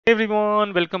Hey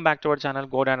everyone, welcome back to our channel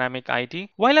Go Dynamic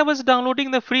IT. While I was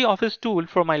downloading the free Office tool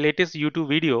for my latest YouTube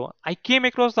video, I came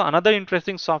across another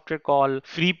interesting software called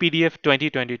Free PDF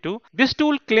 2022. This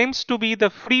tool claims to be the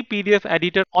free PDF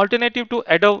editor alternative to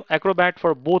Adobe Acrobat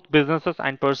for both businesses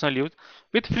and personal use.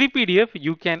 With free PDF,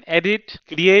 you can edit,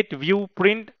 create, view,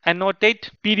 print,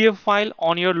 annotate PDF file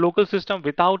on your local system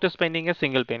without spending a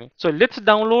single penny. So let's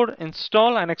download,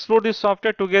 install, and explore this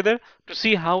software together to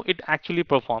see how it actually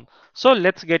performs. So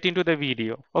let's get into the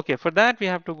video. Okay, for that we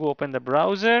have to go open the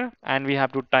browser and we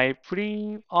have to type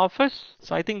free office.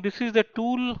 So I think this is the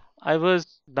tool I was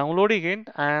downloading it,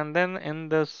 and then in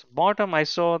this bottom I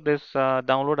saw this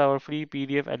download our free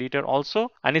PDF editor also,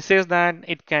 and it says that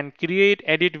it can create,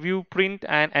 edit, view, print,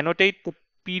 and annotate the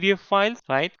PDF files,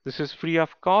 right? This is free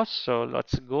of cost. So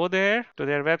let's go there to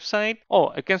their website.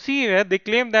 Oh, you can see here they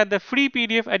claim that the free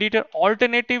PDF editor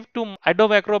alternative to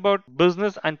Adobe Acrobat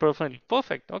Business and Personal.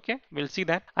 Perfect. Okay, we'll see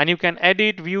that. And you can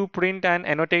edit, view, print, and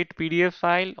annotate PDF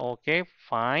file. Okay,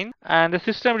 fine. And the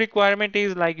system requirement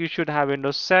is like you should have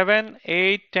Windows 7,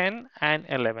 8, 10, and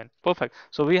 11. Perfect.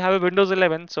 So we have a Windows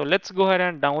 11. So let's go ahead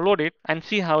and download it and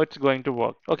see how it's going to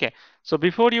work. Okay. So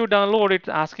before you download, it's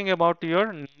asking about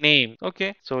your name.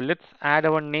 Okay, so let's add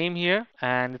our name here,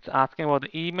 and it's asking about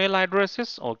the email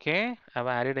addresses. Okay, I've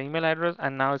added an email address,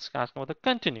 and now it's asking about the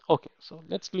continue. Okay, so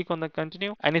let's click on the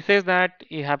continue, and it says that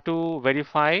you have to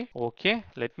verify. Okay,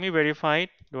 let me verify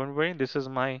it. Don't worry, this is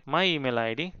my email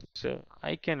ID, so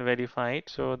I can verify it.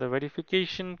 So the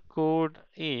verification code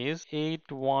is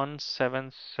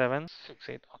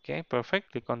 817768. Okay,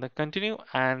 perfect. Click on the continue,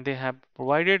 and they have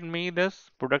provided me this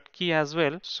product key as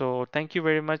well. So thank you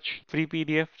very much free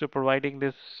PDF to providing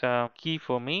this key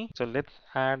for me. So let's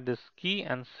add this key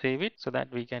and save it so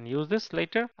that we can use this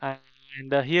later. And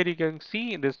here you can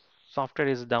see this software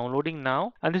is downloading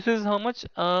now, and this is how much,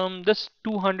 just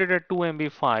 200 or 2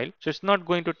 MB file, so it's not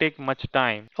going to take much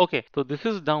time. Okay, so this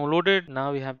is downloaded.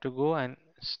 Now we have to go and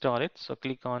install it. So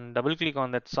double click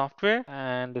on that software,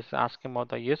 and this is asking about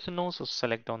the yes or no. So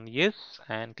select on yes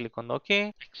and click on the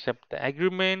OK, accept the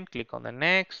agreement, click on the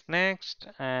next,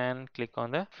 and click on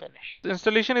the finish. The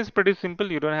installation is pretty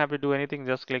simple. You don't have to do anything.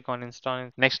 Just click on install,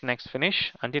 next,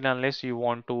 finish, until unless you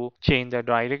want to change the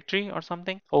directory or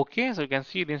something. Okay, so you can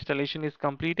see the installation is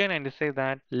completed, and it says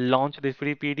that launch the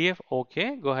free PDF.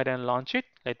 Okay, go ahead and launch it.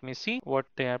 Let me see what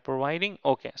they are providing.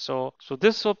 Okay, so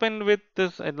this opened with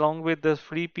this along with the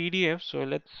free PDF. So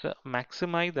let's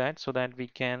maximize that so that we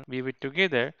can view it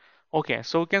together. Okay,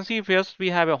 so you can see first we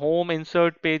have a home,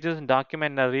 insert, pages,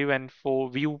 document, and review, and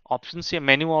for view options here,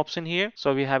 menu option here.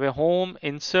 So we have a home,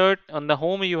 insert. On the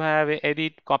home you have a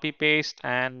edit, copy, paste,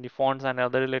 and the fonts and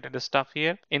other related stuff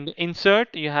here. In the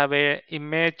insert you have a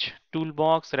image,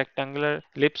 toolbox, rectangular,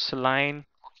 ellipse, line,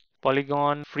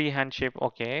 polygon, freehand shape.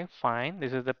 Okay, fine.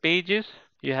 This is the pages.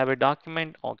 You have a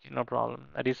document. Okay, no problem.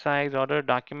 A resize, order,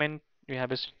 document. You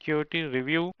have a security,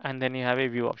 review, and then you have a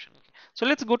view option. So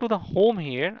let's go to the home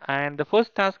here, and the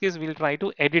first task is we'll try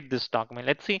to edit this document.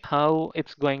 Let's see how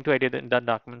it's going to edit the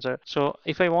document. So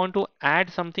if I want to add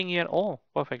something here, oh,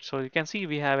 perfect. So you can see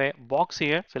we have a box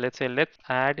here. So let's say let's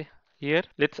add here.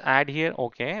 Let's add here.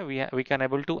 Okay, we can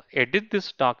able to edit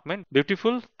this document.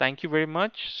 Beautiful. Thank you very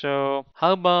much. So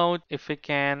how about if we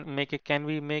can make it? Can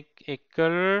we make a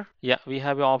color? Yeah, we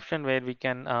have an option where we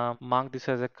can mark this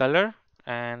as a color.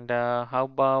 And how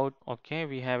about, okay,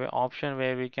 we have an option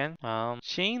where we can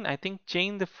change, I think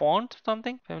change the font or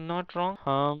something, if I'm not wrong.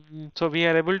 So we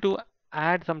are able to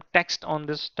add some text on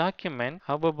this document.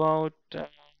 How about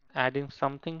adding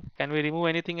something? Can we remove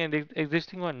anything in the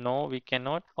existing one? No, we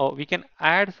cannot. Oh, we can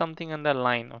add something on the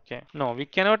line. Okay. No, we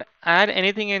cannot add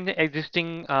anything in the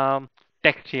existing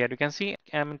text here. You can see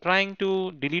I'm trying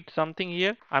to delete something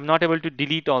here. I'm not able to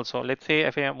delete also. Let's say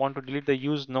if I want to delete the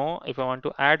use, no. If I want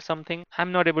to add something,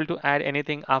 I'm not able to add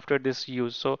anything after this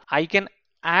use. So I can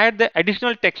add the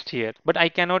additional text here, but I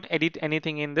cannot edit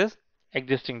anything in this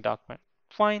existing document.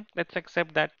 Fine, let's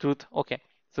accept that truth. Okay.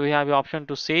 So we have the option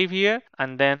to save here,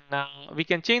 and then we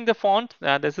can change the font.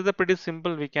 This is a pretty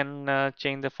simple. We can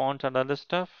change the font and other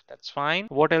stuff. That's fine.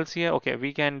 What else here? Okay,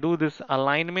 we can do this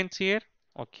alignments here.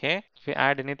 Okay, if we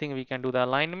add anything, we can do the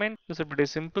alignment. This is pretty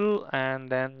simple. And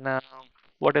then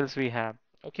what else we have?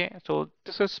 Okay, so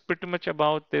this is pretty much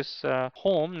about this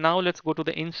home. Now let's go to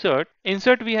the insert.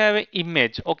 Insert, we have an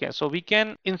image. Okay, so we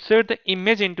can insert the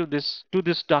image into this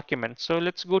document. So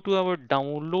let's go to our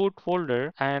download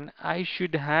folder, and I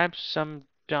should have some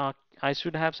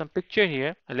picture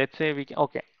here. Let's say we can,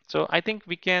 okay. So I think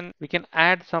we can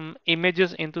add some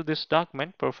images into this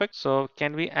document. Perfect. So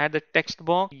can we add the text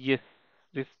box? Yes.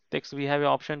 this text, we have an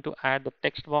option to add the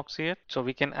text box here. So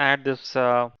we can add this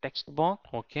text box,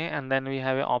 okay, and then we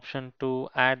have an option to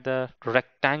add the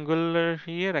rectangle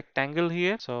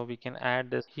here. So we can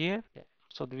add this here.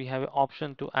 So we have an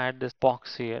option to add this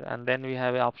box here, and then we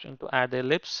have an option to add the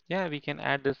ellipse. Yeah, we can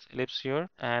add this ellipse here,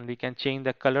 and we can change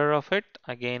the color of it.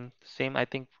 Again, same, I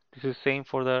think this is same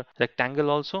for the rectangle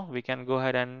also. We can go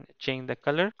ahead and change the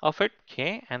color of it.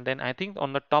 Okay, and then I think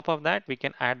on the top of that we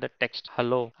can add the text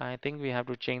hello. I think we have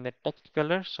to change the text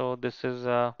color. So this is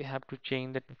we have to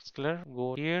change the text color.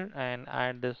 Go here and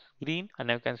add this green, and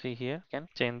now you can see here you can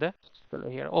change the color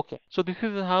here. Okay, so this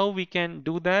is how we can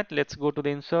do that. Let's go to the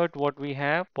insert. What we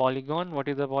have, polygon. What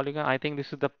is the polygon? I think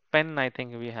this is the pen. I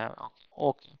think we have.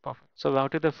 Okay, perfect. So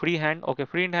out of the freehand, okay,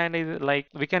 freehand is like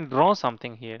we can draw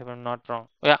something here if I'm not wrong.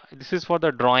 Yeah, this is for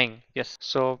the drawing. Yes.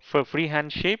 So for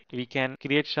freehand shape, we can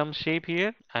create some shape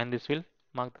here, and this will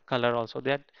mark the color also.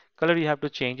 That color you have to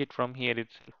change it from here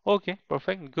itself. Okay,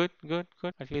 perfect. Good, good,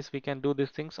 good. At least we can do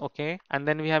these things. Okay, and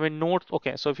then we have a notes.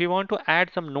 Okay, so if you want to add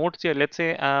some notes here, let's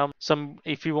say some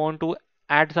if you want to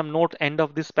add some note end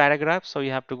of this paragraph, so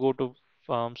you have to go to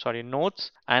sorry,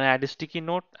 notes and add a sticky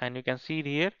note, and you can see it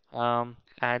here.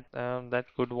 Add that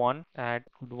good one, add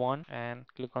good one, and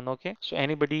click on OK. So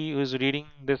anybody who is reading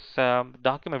this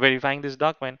document, verifying this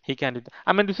document, he can do that.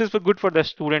 I mean, this is for good for the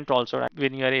student also, right?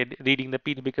 When you are reading the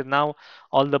PDF, because now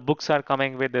all the books are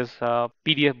coming with this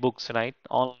PDF books, right?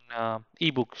 All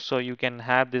ebooks, so you can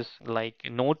have this like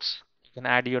notes. You can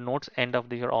add your notes end of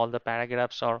the your all the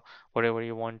paragraphs or whatever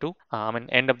you want to. I mean,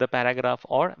 end of the paragraph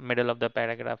or middle of the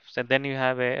paragraph. So then you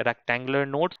have a rectangular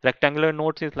notes. Rectangular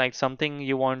notes is like something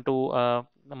you want to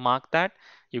mark that.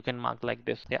 You can mark like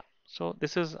this. Yeah. So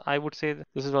this is, I would say,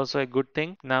 this is also a good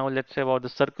thing. Now let's say about the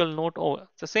circle note. Oh,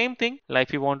 it's the same thing. Like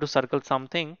if you want to circle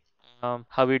something,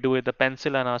 how we do with the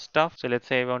pencil and our stuff. So let's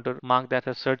say I want to mark that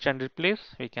as search and replace.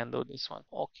 We can do this one.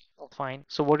 Okay, fine.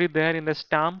 So what is there in the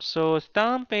stamp? So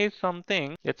stamp is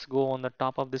something. Let's go on the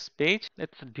top of this page.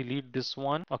 Let's delete this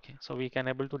one. Okay, so we can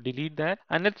able to delete that.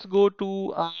 And let's go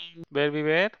to where we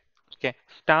were. Okay,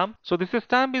 stamp. So this is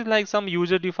stamp is like some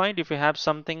user defined. If you have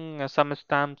something, some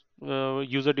stamp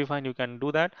user defined, you can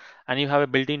do that, and you have a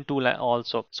built-in tool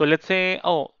also. So let's say,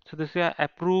 oh, so this is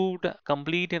approved,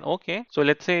 complete, and okay. So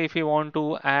let's say if you want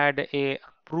to add a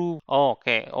approve. Oh,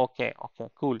 okay, okay, okay,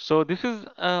 cool. So this is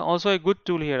also a good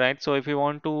tool here, right? So if you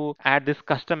want to add this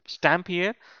custom stamp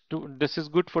here, this is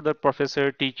good for the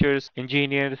professor, teachers,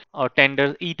 engineers, or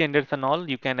tenders, e-tenders and all.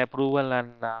 You can approval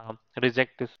and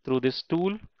reject this through this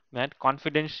tool. Right?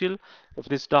 Confidential. If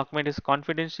this document is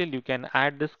confidential, you can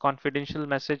add this confidential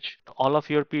message to all of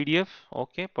your PDF.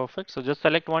 Okay, perfect. So just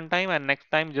select one time and next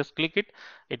time just click it,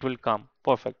 it will come.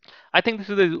 Perfect. I think this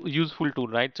is a useful tool,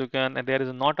 right? So you can, there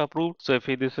is not approved. So if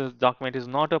this is document is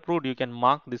not approved, you can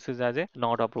mark this is as a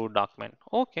not approved document.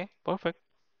 Okay, perfect.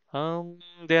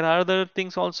 There are other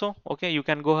things also. Okay, you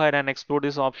can go ahead and explore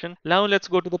this option. Now let's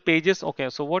go to the pages. Okay,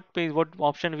 so what page, what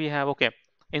option we have? Okay,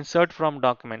 insert from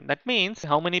document. That means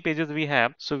how many pages we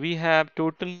have. So we have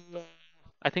total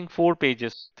I think 4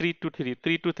 pages, three to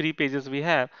three pages we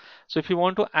have. So if you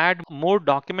want to add more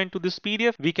document to this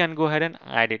PDF, we can go ahead and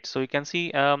add it. So you can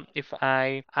see if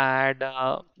I add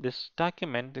this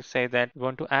document, they say that we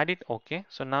want to add it. Okay.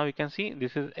 So now you can see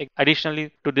this is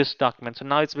additionally to this document. So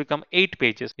now it's become 8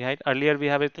 pages. Right? Earlier we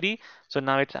have a 3. So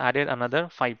now it's added another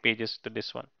 5 pages to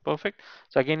this one. Perfect.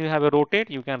 So again, you have a rotate.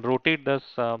 You can rotate this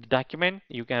document.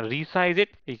 You can resize it,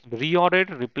 you can reorder it,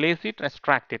 replace it,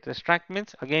 extract it. Extract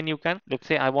means again you can, let's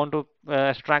say I want to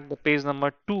extract the page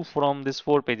number 2 from this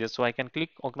 4 pages. So I can click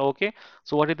OK.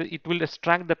 So what it will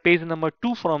extract the page number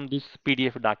 2 from this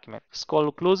PDF document.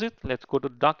 Scroll, close it. Let's go to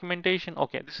documentation.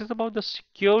 Okay, this is about the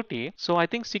security. So I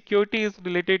think security is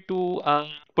related to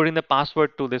putting the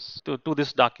password to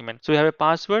this document. So you have a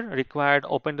password required,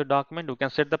 open the document, you can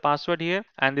set the password here,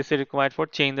 and this is required for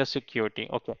change the security.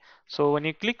 Okay, so when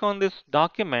you click on this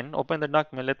document, open the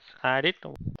document, let's add it.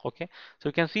 Okay, so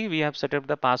you can see we have set up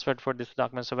the password for this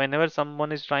document. So whenever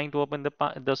someone is trying to open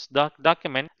this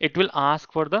document, it will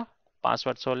ask for the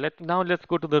password. So let's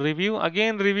go to the review.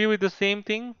 Again, review is the same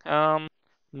thing.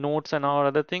 Notes and all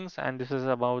other things, and this is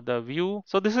about the view.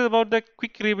 So this is about the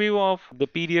quick review of the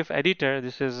PDF editor.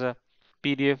 This is a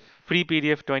PDF, free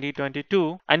PDF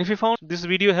 2022. And if you found this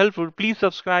video helpful, please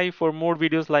subscribe for more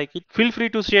videos like it. Feel free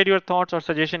to share your thoughts or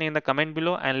suggestion in the comment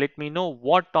below, and let me know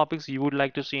what topics you would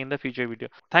like to see in the future video.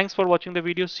 Thanks for watching the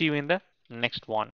video. See you in the next one.